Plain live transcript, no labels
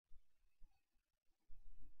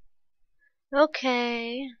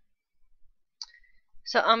Okay,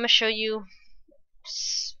 so I'm gonna show you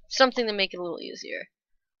something to make it a little easier.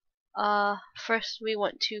 First we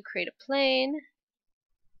want to create a plane,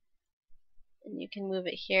 and you can move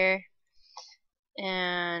it here,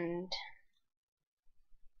 and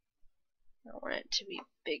I want it to be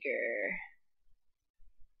bigger.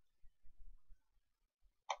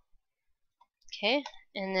 Okay,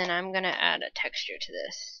 and then I'm gonna add a texture to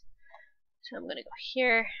this. So I'm gonna go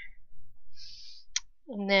here,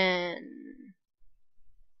 and then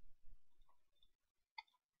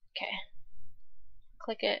okay,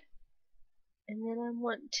 click it, and then I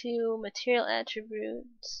want to material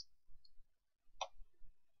attributes,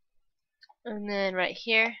 and then right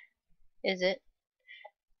here is it,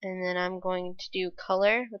 and then I'm going to do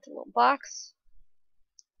color with a little box,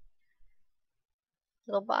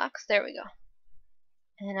 there we go,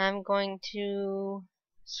 and I'm going to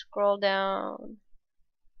scroll down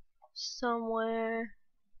somewhere.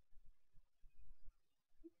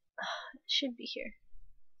 It should be here.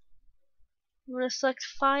 I'm going to select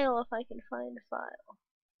file if I can find a file.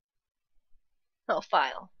 Oh,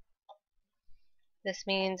 file. This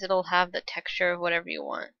means it'll have the texture of whatever you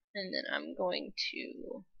want. And then I'm going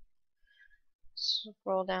to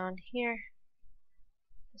scroll down here.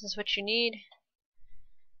 This is what you need.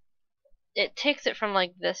 It takes it from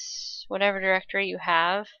like this, whatever directory you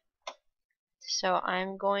have. So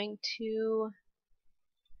I'm going to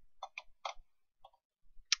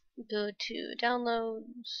go to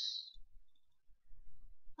downloads.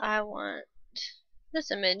 I want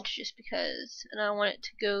this image just because, and I want it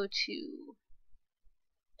to go to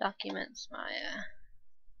documents, Maya.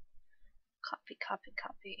 Copy.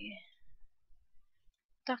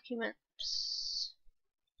 Documents.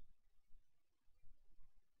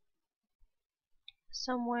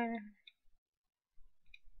 Somewhere.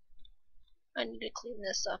 I need to clean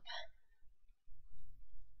this up.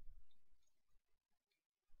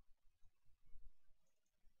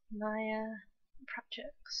 Maya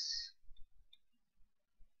projects.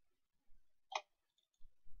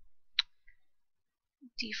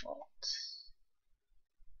 Default.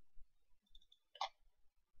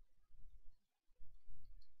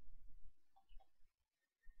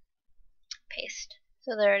 Paste.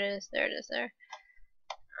 So there it is, there.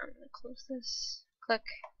 I'm going to close this. Click.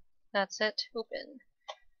 That's it. Open.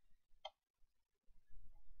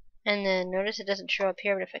 And then notice it doesn't show up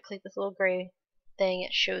here, but if I click this little gray thing,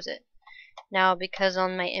 it shows it. Now, because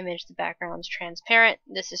on my image the background's transparent,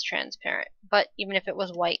 this is transparent. But even if it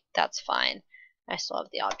was white, that's fine. I still have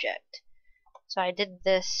the object. So I did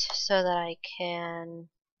this so that I can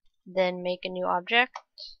then make a new object.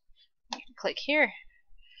 You can click here.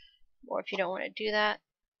 Or if you don't want to do that,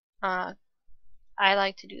 I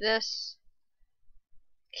like to do this.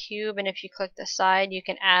 Cube, and if you click the side, you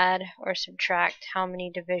can add or subtract how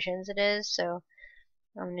many divisions it is. So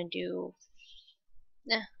I'm going to do,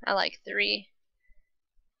 I like 3.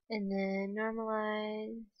 And then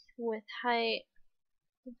normalize with height,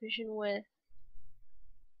 division width.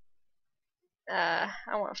 I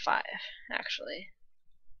want 5 actually.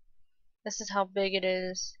 This is how big it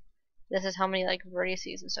is. This is how many like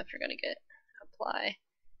vertices and stuff you're gonna get. Apply.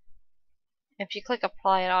 If you click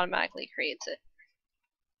apply, it automatically creates it.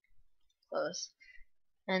 Close.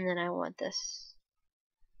 And then I want this.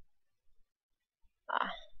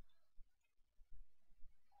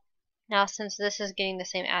 Now since this is getting the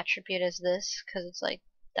same attribute as this, because it's like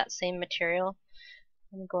that same material,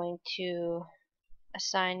 I'm going to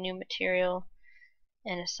assign new material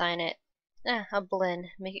and assign it a blend,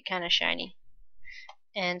 make it kind of shiny.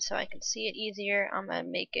 And so I can see it easier, I'm going to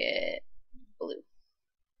make it blue.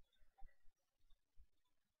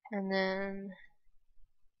 And then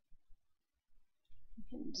you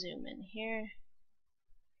can zoom in here.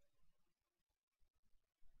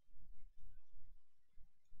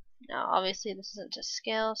 Now obviously this isn't to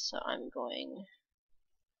scale, so I'm going,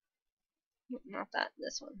 not that,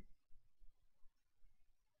 this one.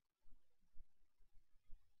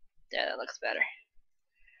 There, that looks better.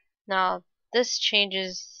 Now this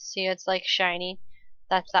changes, see it's like shiny,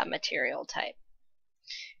 that's that material type.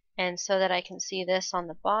 And so that I can see this on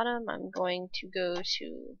the bottom, I'm going to go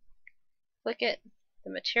to click it,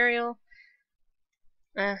 the material.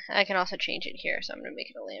 I can also change it here, so I'm going to make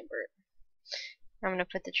it a Lambert. I'm going to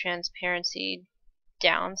put the transparency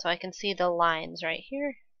down so I can see the lines right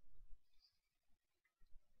here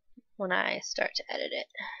when I start to edit it.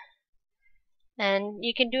 And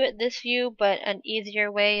you can do it this view, but an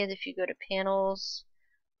easier way is if you go to panels,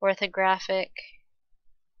 orthographic,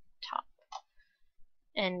 top.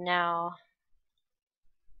 And now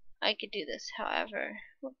I could do this however,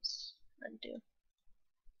 whoops, undo.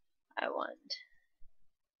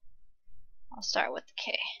 I'll start with the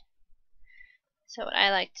K. So what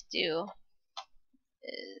I like to do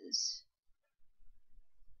is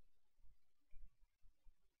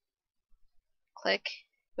click,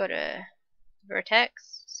 go to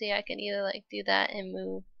vertex. See, I can either like do that and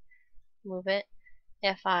move it.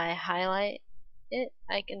 If I highlight it,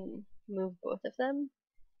 I can move both of them.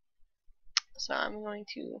 So I'm going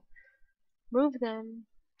to move them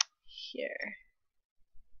here,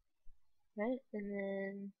 right? And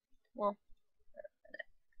then, well,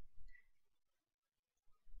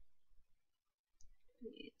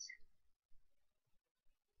 these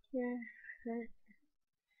here, right?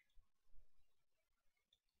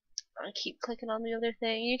 I'll keep clicking on the other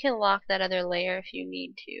thing. You can lock that other layer if you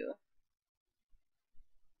need to.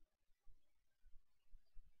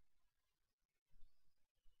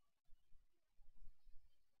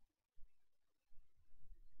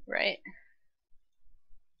 Right?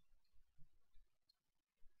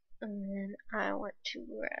 And then I want to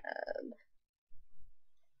grab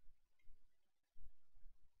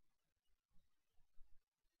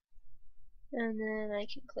and then I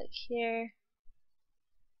can click here.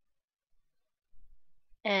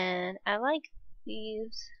 And I like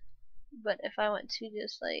these, but if I want to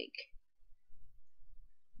just like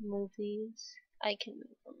move these, I can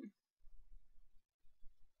move them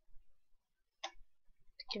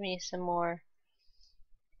to give me some more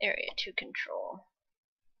area to control.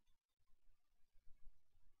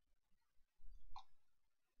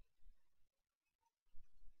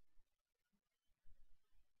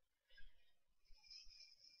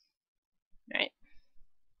 Right?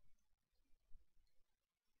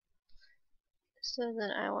 So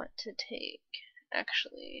then I want to take,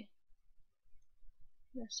 actually,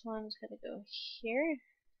 this one's gonna go here,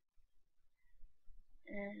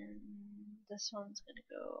 and this one's gonna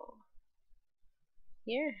go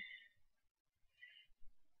here.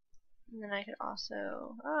 And then I could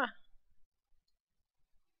also,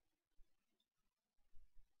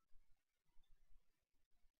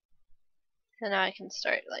 so now I can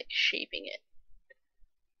start like shaping it.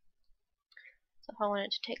 So if I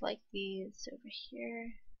wanted to take like these over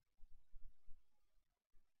here,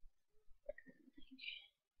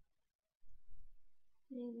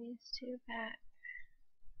 bring these two back.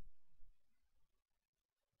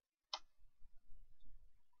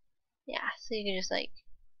 Yeah, so you can just like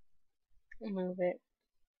move it.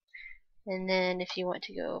 And then if you want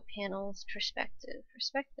to go panels, perspective,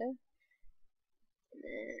 and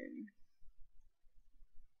then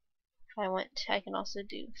if I want to, I can also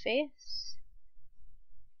do face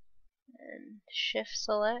and shift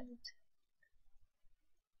select.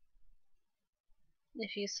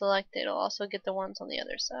 If you select it, it'll also get the ones on the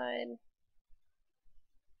other side.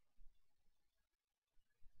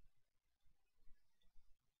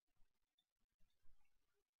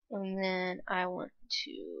 And then I want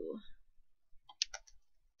to,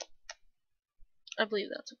 I believe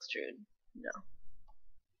that's extrude. No.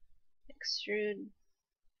 Extrude.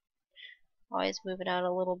 Always move it out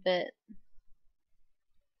a little bit.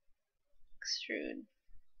 Extrude.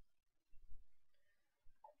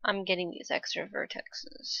 I'm getting these extra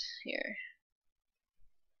vertexes here.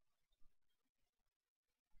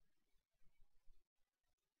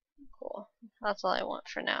 Cool. That's all I want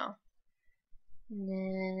for now. And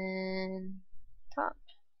then top.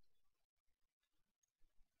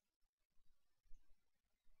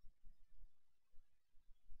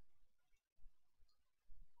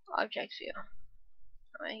 Object view.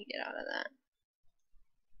 I can get out of that.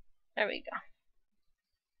 There we go.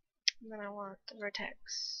 And then I want the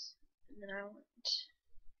vertex. And then I want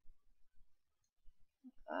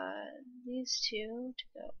these two to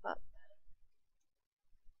go up.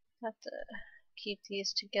 Have to keep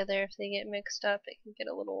these together. If they get mixed up, it can get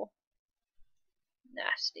a little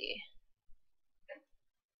nasty.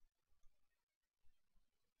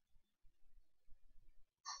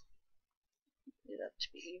 Do that to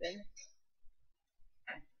be even.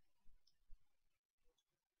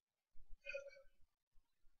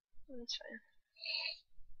 That's fine.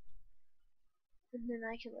 And then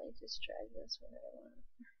I can like just drag this where I want.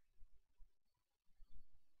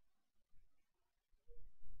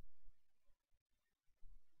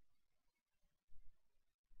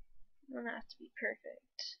 It doesn't have to be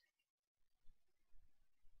perfect.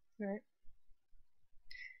 Right.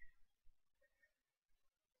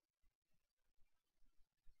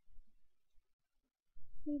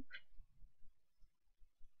 Oop.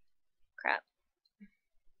 Crap.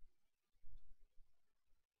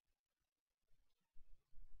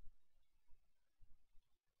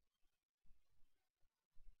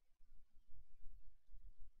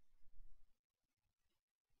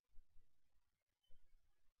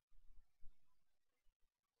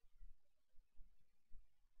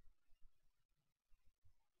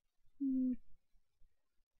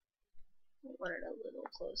 want it a little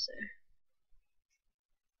closer.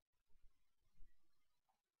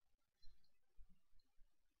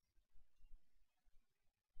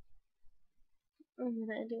 And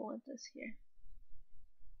I do want this here.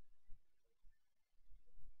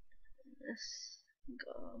 This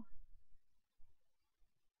go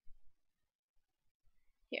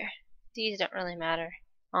here. These don't really matter,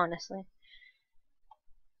 honestly.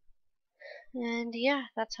 And yeah,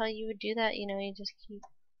 that's how you would do that. You know, you just keep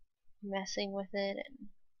messing with it and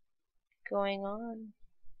going on.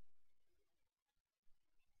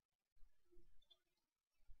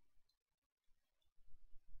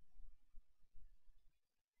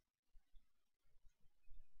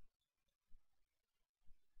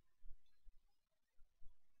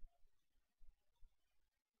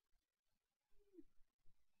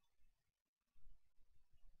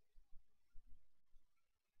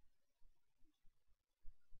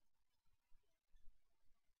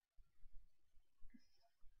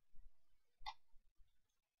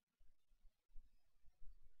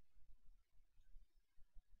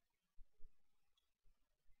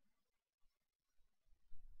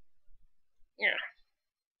 Yeah.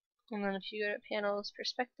 And then if you go to panels,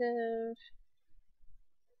 perspective,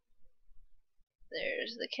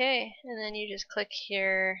 there's the K, and then you just click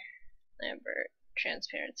here, Lambert,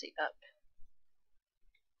 transparency up.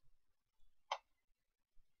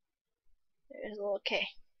 There's a little K.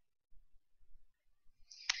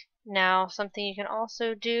 Now, something you can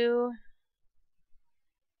also do,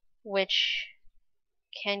 which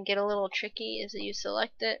can get a little tricky, is that you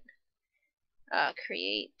select it,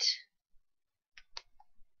 create.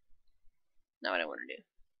 Not what I want to do.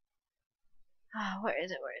 Where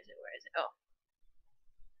is it? Where is it? Where is it? Oh.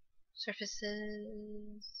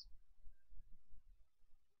 Surfaces.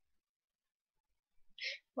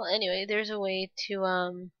 Well, anyway, there's a way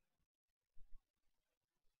to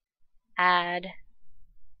add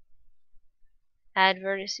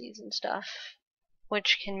vertices and stuff,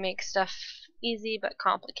 which can make stuff easy but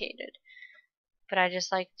complicated. But I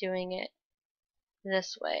just like doing it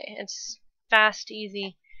this way. It's fast,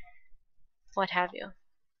 easy, what have you.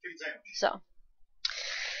 So,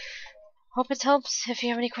 hope it helps. If you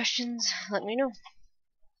have any questions, let me know.